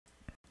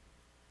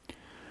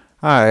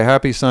Hi,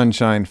 happy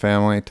sunshine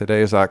family.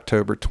 Today is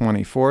October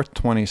 24th,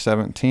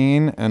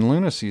 2017, and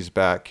Lunacy's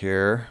back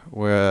here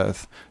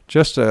with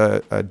just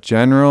a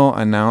general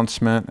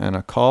announcement and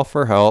a call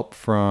for help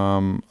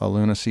from a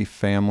Lunacy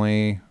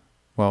family,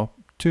 well,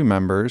 two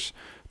members,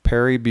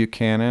 Perry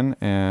Buchanan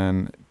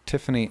and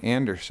Tiffany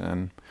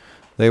Anderson.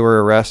 They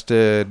were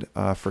arrested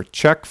for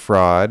check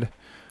fraud,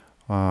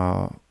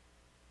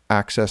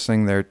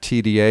 accessing their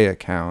TDA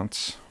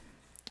accounts.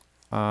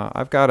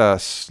 I've got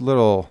a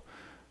little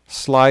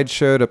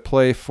slideshow to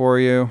play for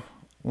you.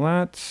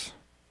 Let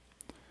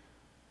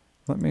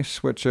me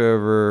switch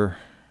over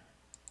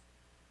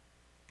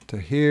to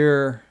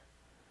here.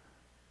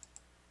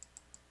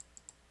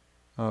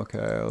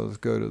 Okay, let's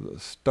go to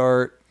the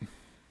start.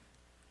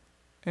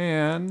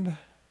 And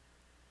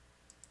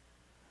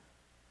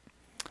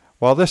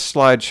while this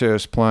slideshow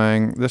is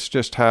playing, this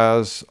just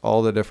has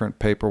all the different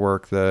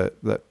paperwork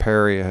that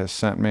Perry has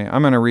sent me.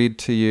 I'm going to read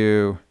to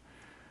you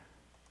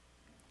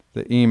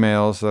the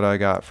emails that I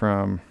got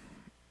from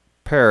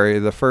Perry.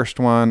 The first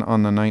one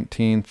on the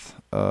 19th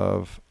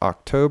of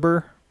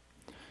October.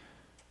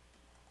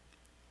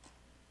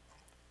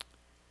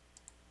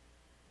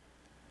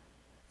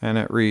 And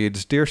it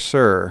reads, "Dear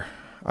Sir,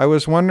 I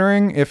was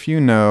wondering if you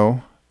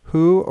know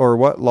who or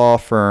what law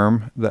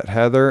firm that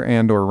Heather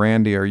and or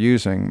Randy are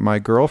using. My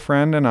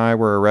girlfriend and I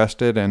were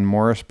arrested in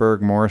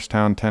Morrisburg,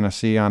 Morristown,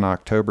 Tennessee on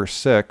October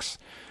 6th,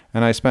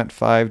 and I spent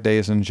 5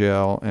 days in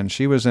jail, and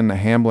she was in the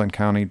Hamblin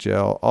County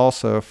Jail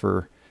also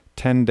for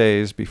 10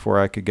 days before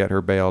I could get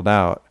her bailed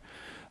out.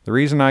 The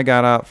reason I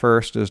got out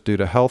first is due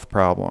to health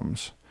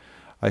problems.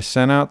 I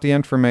sent out the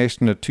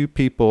information to 2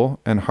 people,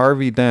 and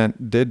Harvey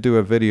Dent did do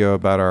a video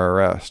about our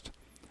arrest.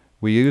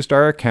 We used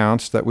our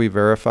accounts that we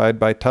verified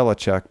by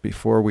telecheck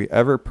before we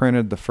ever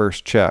printed the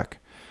first check.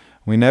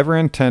 We never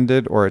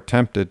intended or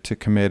attempted to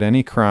commit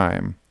any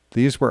crime.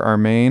 These were our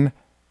main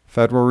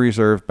Federal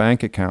Reserve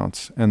bank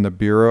accounts and the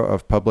Bureau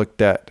of Public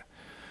Debt.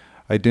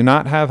 I do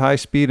not have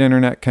high-speed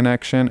internet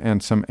connection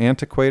and some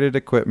antiquated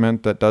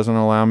equipment that doesn't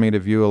allow me to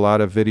view a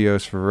lot of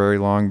videos for very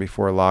long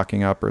before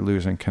locking up or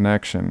losing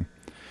connection.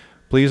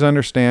 Please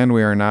understand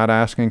we are not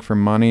asking for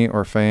money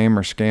or fame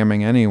or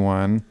scamming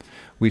anyone.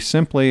 We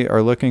simply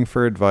are looking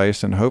for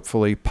advice and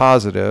hopefully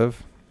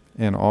positive,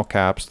 in all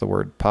caps the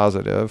word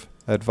positive,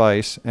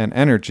 advice and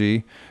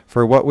energy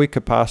for what we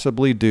could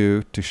possibly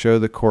do to show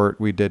the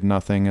court we did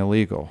nothing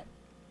illegal.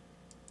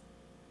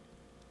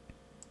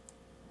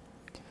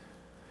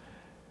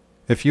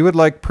 If you would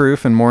like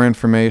proof and more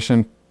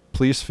information,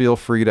 please feel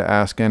free to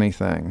ask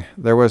anything.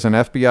 There was an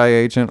FBI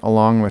agent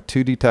along with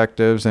 2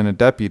 detectives and a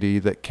deputy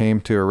that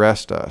came to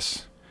arrest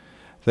us.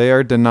 They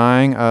are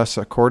denying us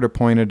a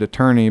court-appointed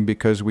attorney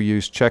because we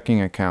use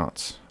checking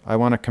accounts. I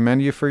want to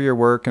commend you for your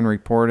work in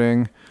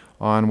reporting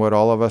on what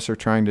all of us are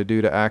trying to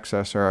do to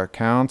access our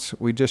accounts.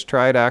 We just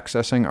tried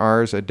accessing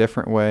ours a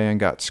different way and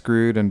got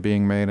screwed and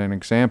being made an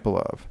example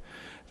of.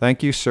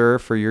 Thank you, sir,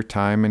 for your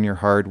time and your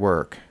hard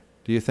work.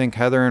 Do you think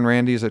Heather and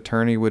Randy's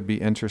attorney would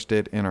be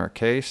interested in our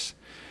case?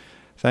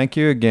 Thank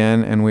you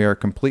again, and we are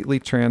completely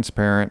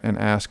transparent and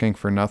asking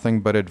for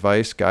nothing but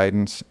advice,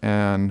 guidance,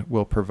 and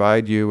will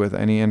provide you with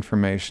any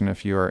information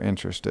if you are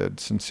interested.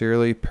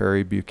 Sincerely,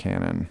 Perry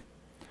Buchanan."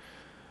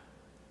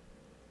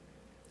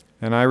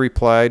 And I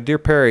replied, "Dear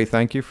Perry,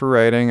 thank you for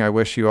writing. I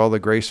wish you all the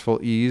graceful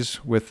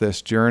ease with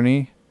this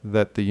journey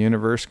that the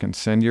universe can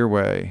send your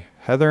way.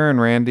 Heather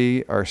and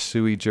Randy are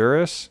sui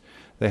juris.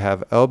 They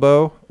have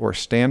elbow or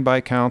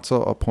standby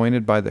counsel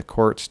appointed by the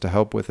courts to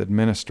help with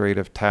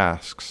administrative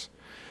tasks.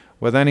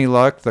 With any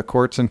luck, the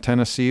courts in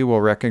Tennessee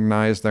will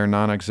recognize their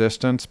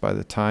non-existence by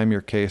the time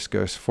your case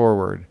goes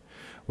forward.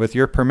 With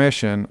your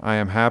permission, I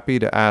am happy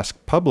to ask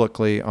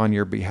publicly on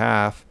your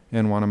behalf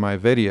in one of my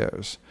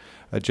videos.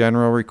 A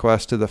general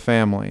request to the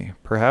family.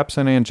 Perhaps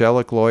an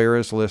angelic lawyer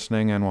is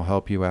listening and will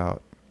help you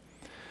out.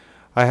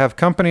 I have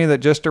company that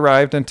just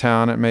arrived in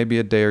town. It may be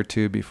a day or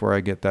 2 before I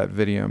get that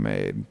video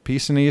made.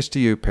 Peace and ease to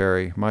you,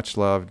 Perry. Much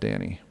love,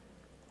 Dani."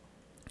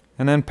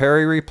 And then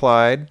Perry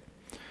replied.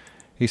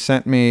 He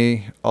sent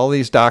me all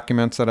these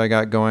documents that I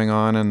got going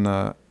on in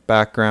the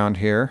background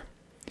here.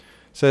 It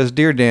says,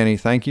 "Dear Dani,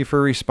 thank you for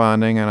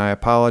responding, and I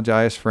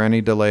apologize for any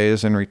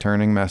delays in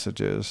returning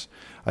messages.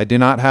 I do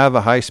not have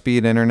a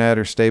high-speed internet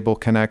or stable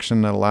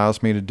connection that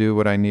allows me to do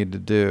what I need to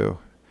do.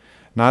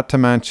 Not to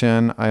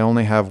mention, I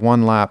only have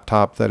one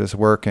laptop that is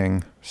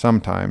working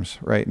sometimes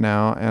right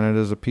now, and it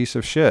is a piece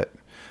of shit.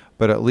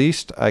 But at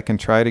least I can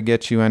try to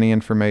get you any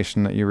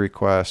information that you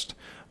request.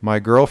 My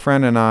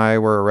girlfriend and I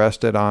were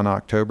arrested on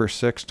October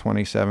 6,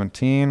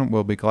 2017.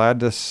 We'll be glad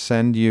to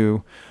send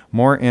you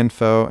more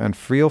info and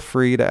feel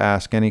free to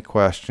ask any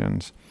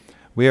questions.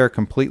 We are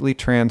completely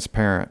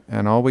transparent,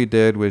 and all we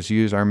did was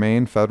use our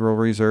main Federal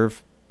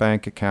Reserve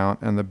bank account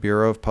and the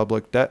Bureau of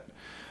Public Debt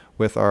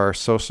with our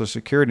Social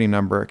Security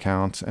number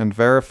accounts and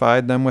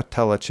verified them with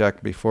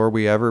telecheck before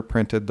we ever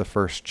printed the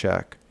first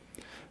check.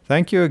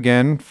 Thank you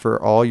again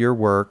for all your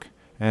work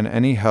and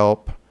any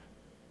help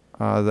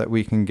that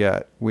we can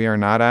get. We are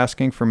not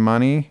asking for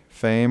money,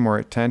 fame, or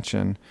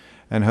attention,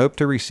 and hope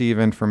to receive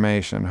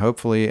information,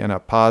 hopefully in a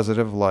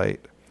positive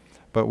light.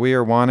 But we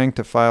are wanting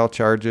to file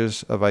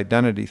charges of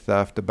identity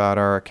theft about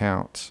our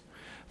accounts.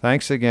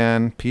 Thanks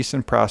again. Peace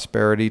and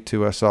prosperity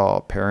to us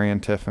all. Perry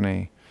and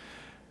Tiffany.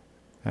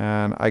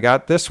 And I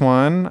got this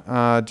one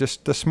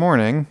just this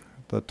morning,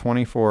 the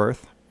 24th.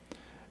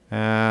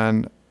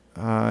 And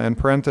in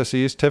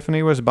parentheses,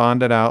 Tiffany was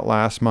bonded out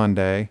last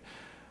Monday.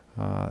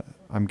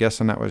 I'm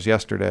guessing that was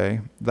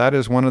yesterday. That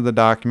is one of the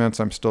documents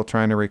I'm still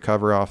trying to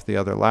recover off the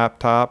other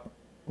laptop.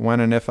 When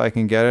and if I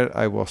can get it,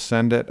 I will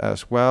send it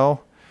as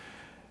well.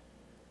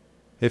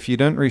 If you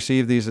didn't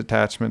receive these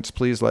attachments,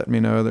 please let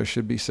me know. There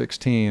should be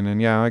 16.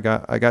 And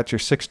yeah, I got your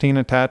 16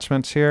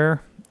 attachments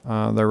here.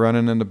 They're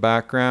running in the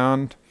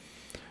background.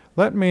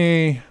 Let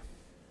me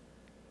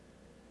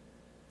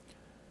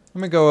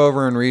go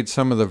over and read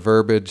some of the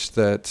verbiage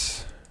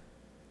that's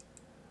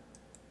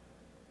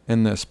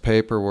in this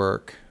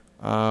paperwork.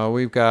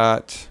 We've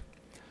got,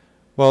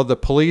 well, the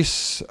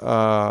police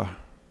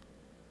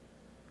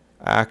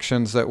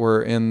actions that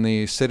were in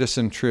the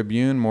Citizen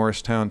Tribune,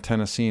 Morristown,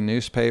 Tennessee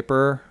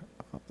newspaper.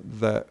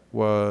 That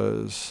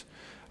was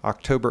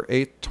October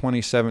 8th,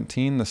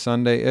 2017, the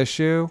Sunday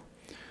issue.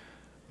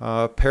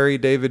 Perry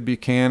David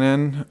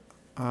Buchanan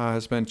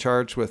has been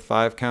charged with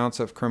 5 counts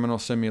of criminal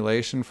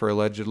simulation for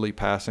allegedly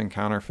passing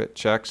counterfeit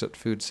checks at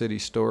Food City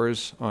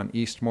stores on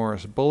East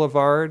Morris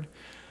Boulevard.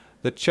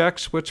 The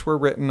checks, which were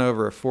written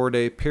over a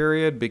 4-day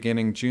period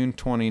beginning June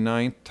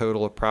 29th,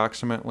 total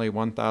approximately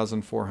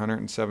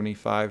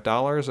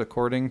 $1,475,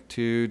 according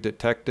to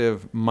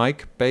Detective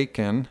Mike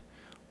Bacon.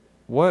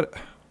 What's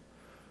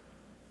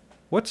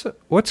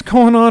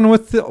going on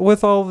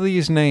with all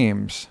these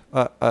names?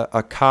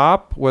 A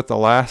cop with the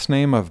last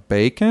name of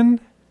Bacon?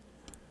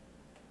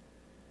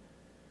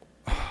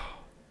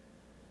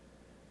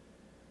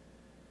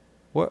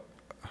 What?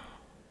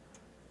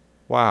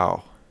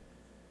 Wow.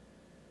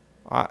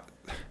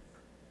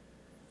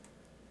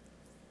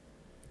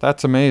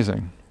 That's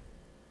amazing.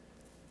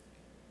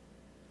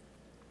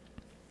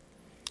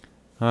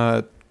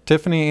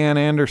 Tiffany Ann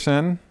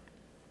Anderson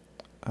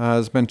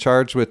has been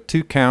charged with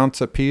 2 counts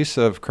apiece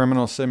of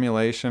criminal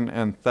simulation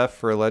and theft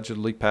for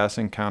allegedly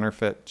passing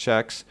counterfeit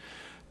checks,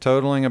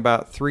 totaling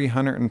about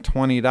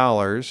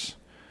 $320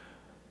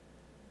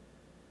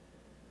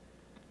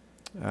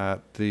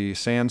 at the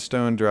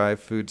Sandstone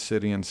Drive Food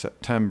City in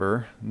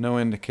September. No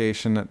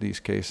indication that these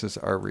cases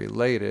are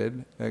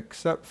related,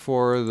 except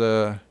for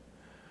the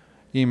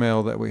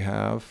email that we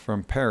have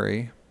from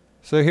Perry.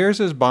 So here's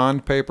his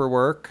bond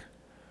paperwork.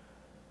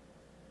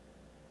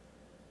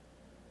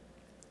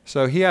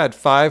 So he had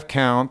 5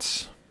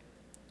 counts,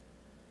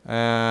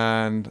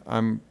 and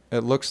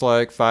it looks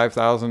like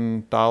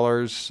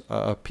 $5,000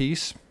 a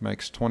piece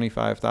makes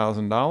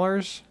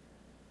 $25,000.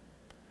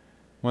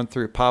 Went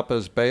through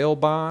Papa's bail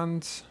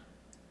bonds.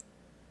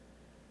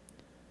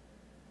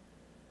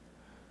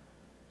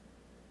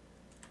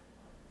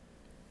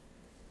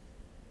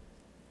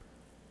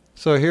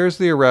 So here's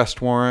the arrest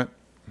warrant.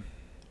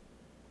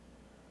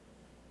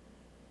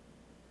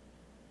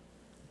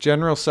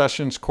 General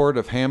Sessions Court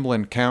of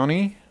Hamlin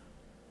County.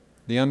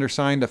 The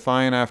undersigned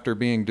affiant, after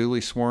being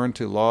duly sworn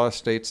to law,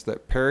 states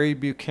that Perry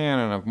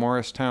Buchanan of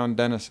Morristown,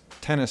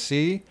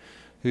 Tennessee,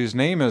 whose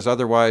name is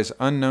otherwise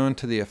unknown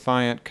to the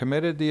affiant,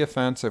 committed the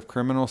offense of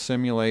criminal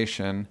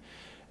simulation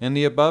in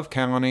the above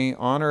county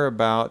on or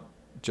about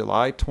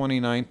July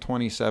 29,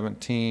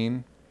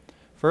 2017.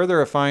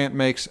 Further, affiant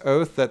makes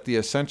oath that the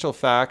essential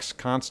facts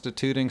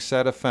constituting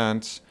said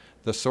offense,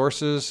 the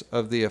sources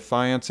of the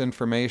affiant's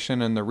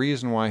information, and the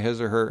reason why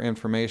his or her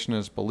information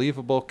is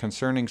believable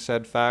concerning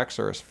said facts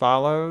are as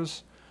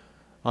follows.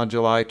 On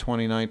July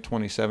 29,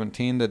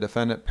 2017, the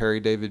defendant, Perry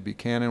David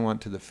Buchanan,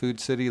 went to the Food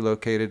City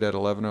located at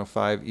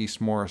 1105 East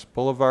Morris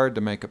Boulevard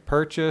to make a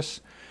purchase.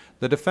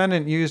 The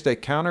defendant used a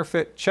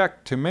counterfeit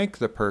check to make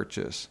the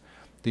purchase.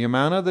 The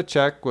amount of the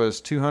check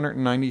was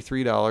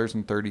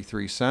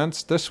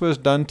 $293.33. This was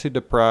done to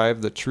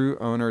deprive the true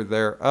owner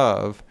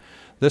thereof.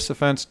 This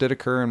offense did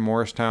occur in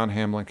Morristown,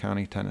 Hamlin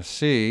County,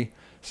 Tennessee,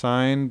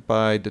 signed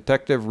by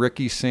Detective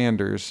Ricky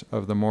Sanders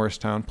of the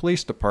Morristown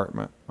Police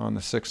Department on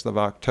the 6th of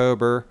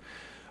October.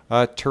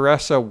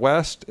 Teresa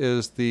West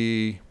is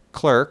the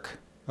clerk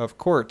of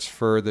courts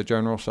for the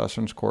General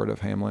Sessions Court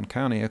of Hamlin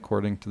County,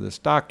 according to this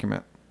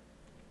document.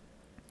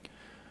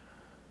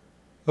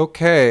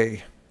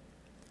 Okay.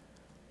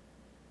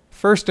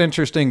 First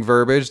interesting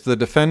verbiage, the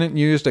defendant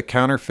used a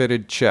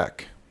counterfeited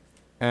check.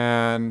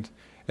 And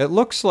it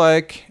looks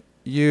like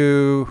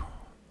you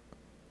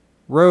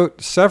wrote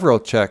several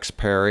checks,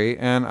 Perry,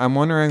 and I'm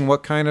wondering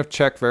what kind of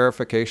check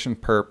verification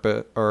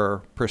purpose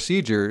or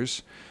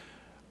procedures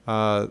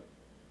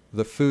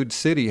the Food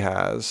City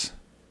has.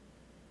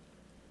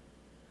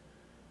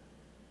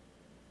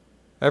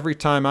 Every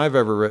time I've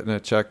ever written a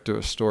check to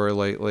a store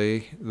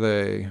lately,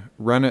 they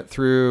run it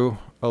through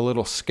a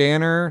little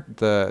scanner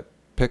that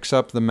picks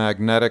up the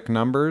magnetic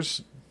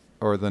numbers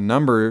or the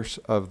numbers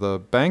of the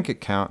bank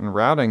account and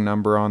routing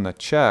number on the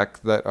check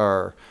that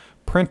are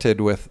printed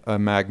with a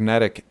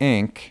magnetic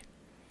ink,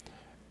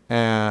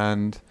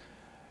 and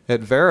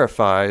it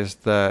verifies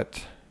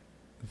that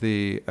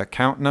the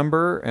account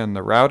number and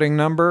the routing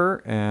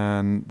number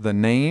and the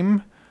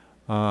name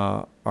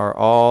are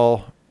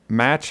all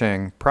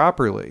matching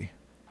properly.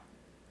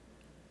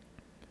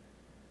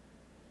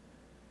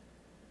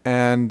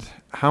 And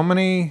how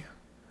many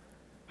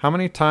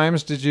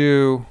times did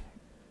you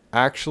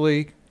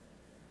actually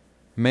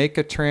make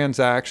a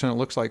transaction? It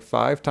looks like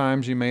 5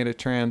 times you made a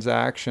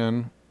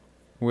transaction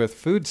with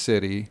Food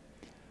City,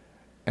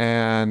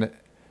 and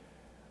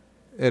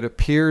it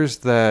appears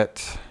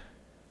that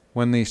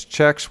when these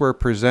checks were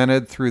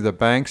presented through the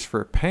banks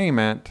for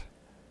payment,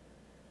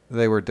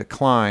 they were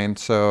declined.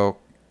 So,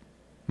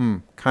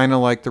 kind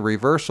of like the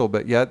reversal,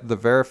 but yet the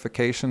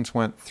verifications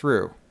went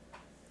through.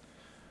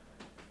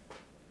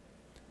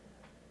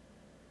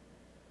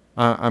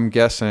 I'm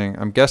guessing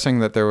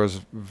that there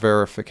was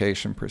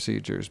verification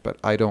procedures, but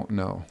I don't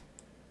know.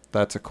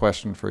 That's a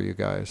question for you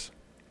guys.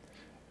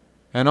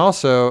 And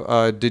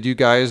also, did you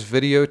guys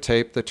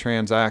videotape the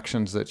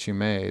transactions that you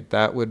made?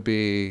 That would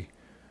be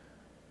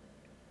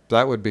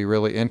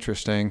really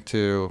interesting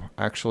to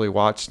actually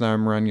watch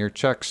them run your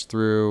checks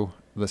through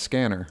the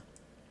scanner.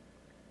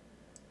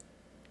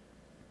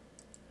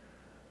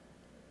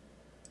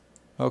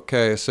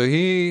 Okay, so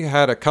he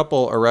had a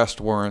couple arrest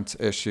warrants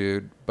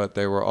issued, but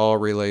they were all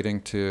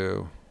relating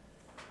to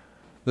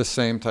the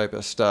same type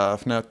of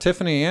stuff. Now,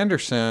 Tiffany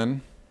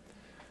Anderson,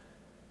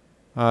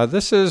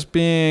 this is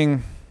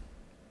being...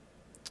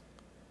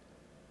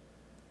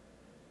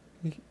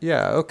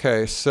 Yeah,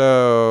 okay,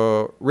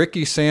 so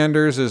Ricky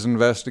Sanders is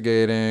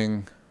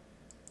investigating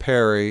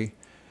Perry,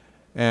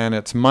 and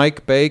it's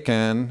Mike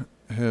Bacon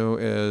who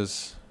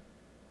is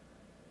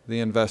the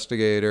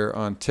investigator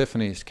on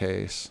Tiffany's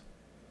case.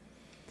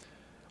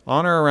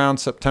 On or around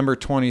September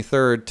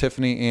 23rd,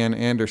 Tiffany Ann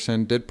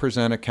Anderson did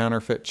present a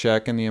counterfeit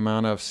check in the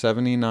amount of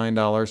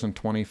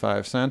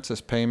 $79.25 as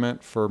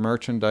payment for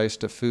merchandise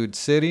to Food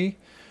City.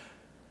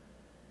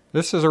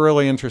 This is a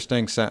really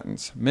interesting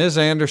sentence. Ms.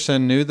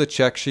 Anderson knew the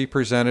check she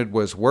presented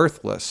was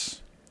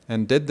worthless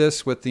and did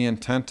this with the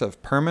intent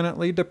of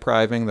permanently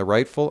depriving the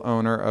rightful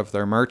owner of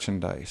their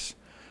merchandise.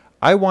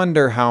 I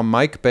wonder how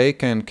Mike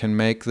Bacon can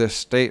make this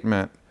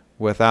statement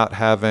without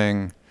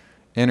having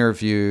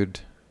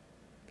interviewed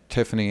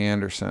Tiffany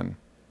Anderson.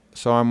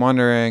 So I'm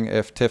wondering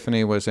if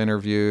Tiffany was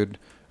interviewed.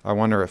 I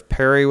wonder if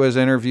Perry was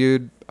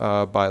interviewed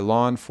by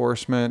law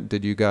enforcement.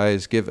 Did you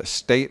guys give a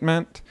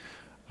statement?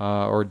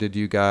 Or did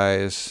you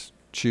guys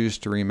choose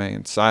to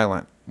remain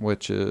silent,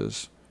 which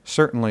is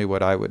certainly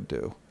what I would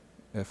do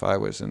if I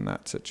was in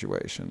that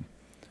situation.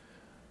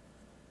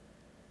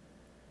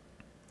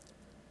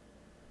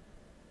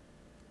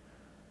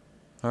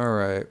 All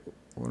right,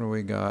 what do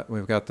we got?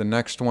 We've got the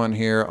next one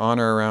here. On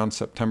or around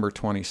September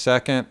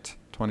 22nd,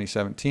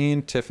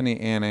 2017, Tiffany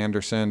Ann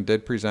Anderson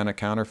did present a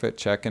counterfeit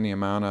check in the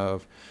amount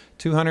of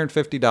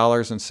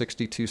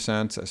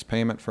 $250.62 as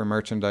payment for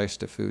merchandise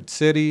to Food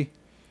City.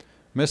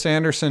 Miss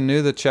Anderson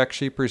knew the check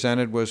she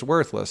presented was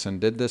worthless and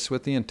did this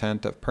with the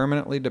intent of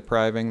permanently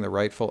depriving the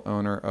rightful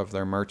owner of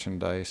their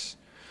merchandise.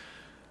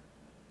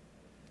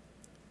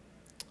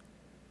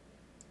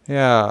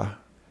 Yeah,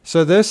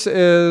 so this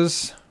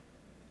is...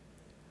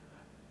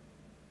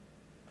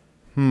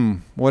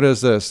 what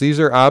is this? These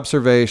are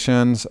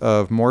observations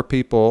of more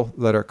people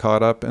that are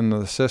caught up in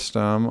the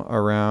system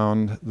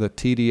around the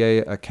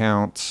TDA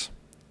accounts,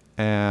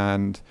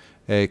 and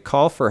a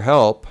call for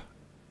help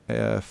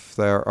if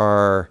there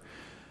are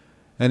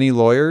any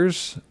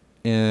lawyers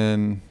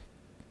in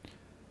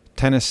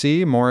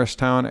Tennessee,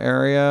 Morristown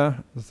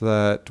area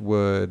that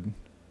would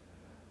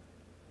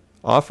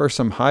offer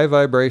some high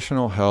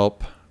vibrational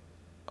help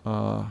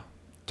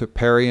to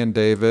Perry and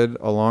David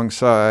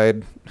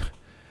alongside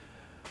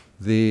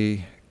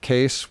the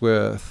case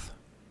with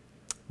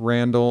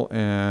Randall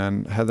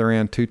and Heather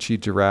Ann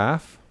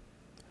Tucci-Jarraf.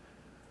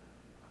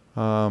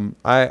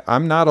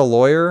 I'm not a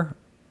lawyer.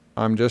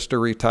 I'm just a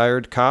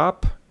retired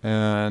cop,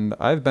 and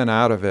I've been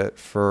out of it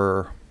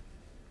for,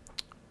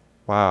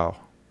 wow,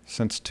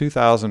 since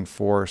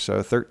 2004,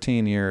 so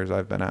 13 years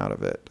I've been out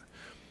of it.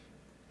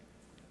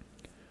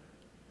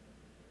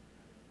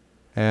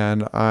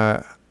 And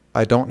I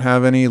don't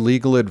have any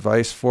legal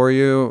advice for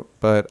you,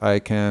 but I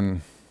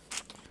can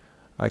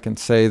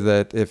say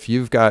that if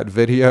you've got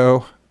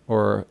video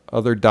or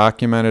other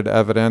documented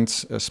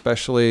evidence,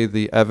 especially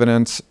the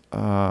evidence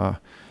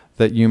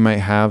that you may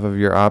have of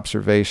your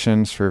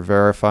observations for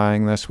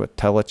verifying this with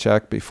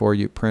telecheck before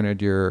you printed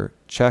your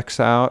checks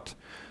out,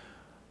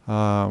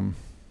 that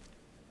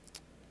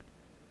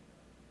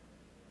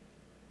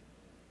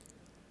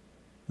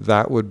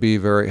would be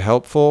very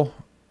helpful,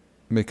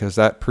 because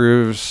that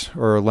proves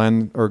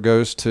or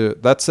goes to,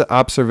 that's the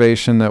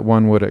observation that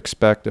one would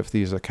expect if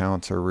these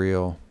accounts are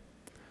real.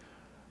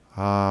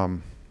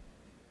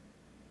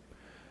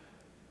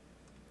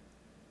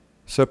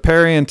 So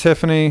Perry and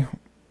Tiffany,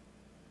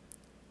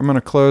 I'm going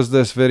to close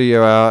this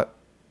video out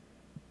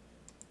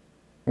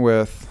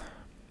with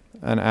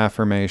an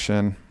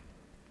affirmation.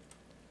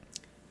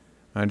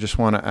 I just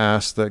want to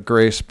ask that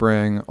grace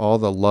bring all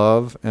the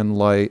love and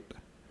light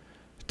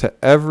to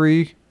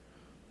every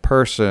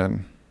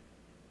person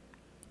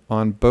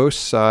on both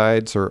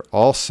sides, or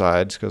all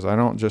sides, because I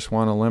don't just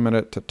want to limit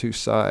it to two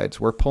sides.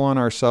 We're pulling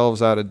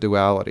ourselves out of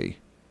duality.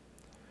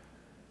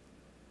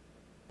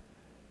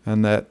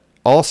 And that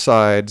all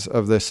sides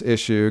of this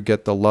issue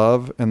get the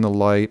love and the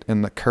light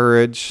and the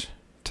courage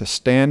to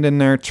stand in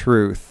their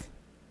truth,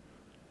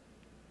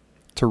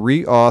 to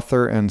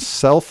re-author and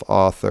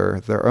self-author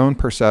their own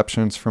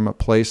perceptions from a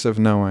place of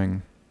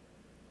knowing,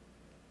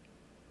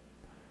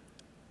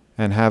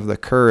 and have the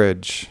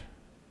courage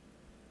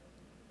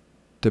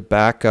to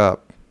back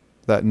up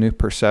that new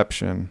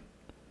perception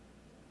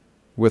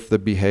with the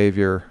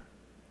behavior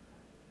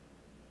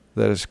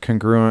that is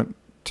congruent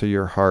to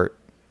your heart,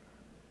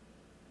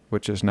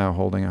 which is now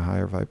holding a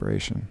higher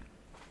vibration.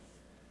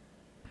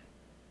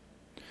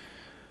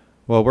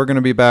 Well, we're going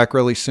to be back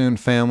really soon,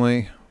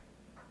 family.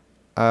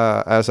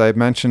 As I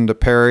mentioned to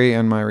Perry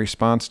in my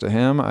response to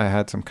him, I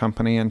had some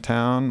company in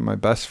town. My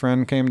best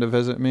friend came to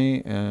visit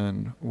me,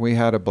 and we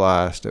had a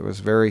blast. It was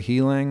very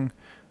healing.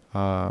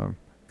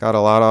 Got a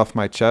lot off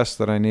my chest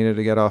that I needed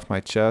to get off my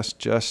chest,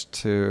 just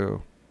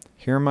to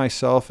hear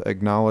myself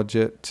acknowledge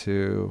it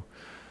to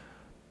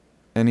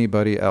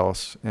anybody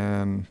else.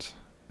 And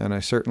I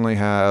certainly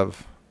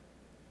have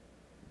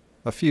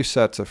a few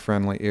sets of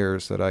friendly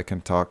ears that I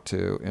can talk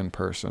to in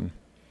person.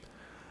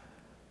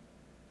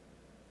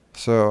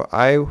 So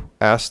I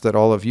ask that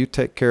all of you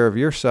take care of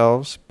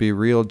yourselves, be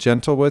real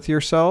gentle with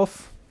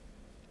yourself,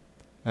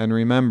 and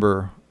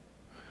remember,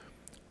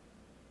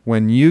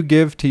 when you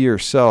give to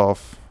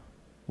yourself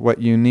what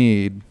you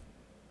need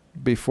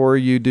before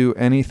you do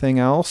anything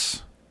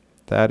else,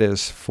 that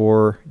is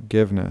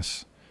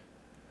forgiveness.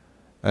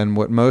 And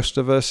what most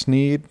of us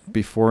need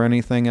before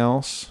anything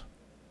else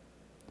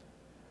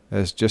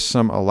is just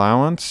some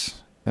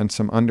allowance and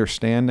some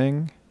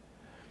understanding.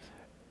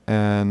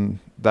 And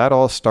that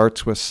all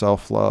starts with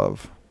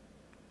self-love.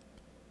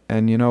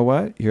 And you know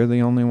what? You're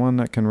the only one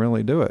that can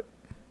really do it.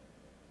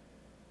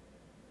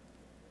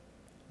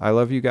 I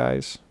love you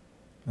guys,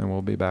 and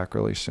we'll be back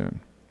really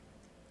soon.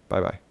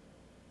 Bye-bye.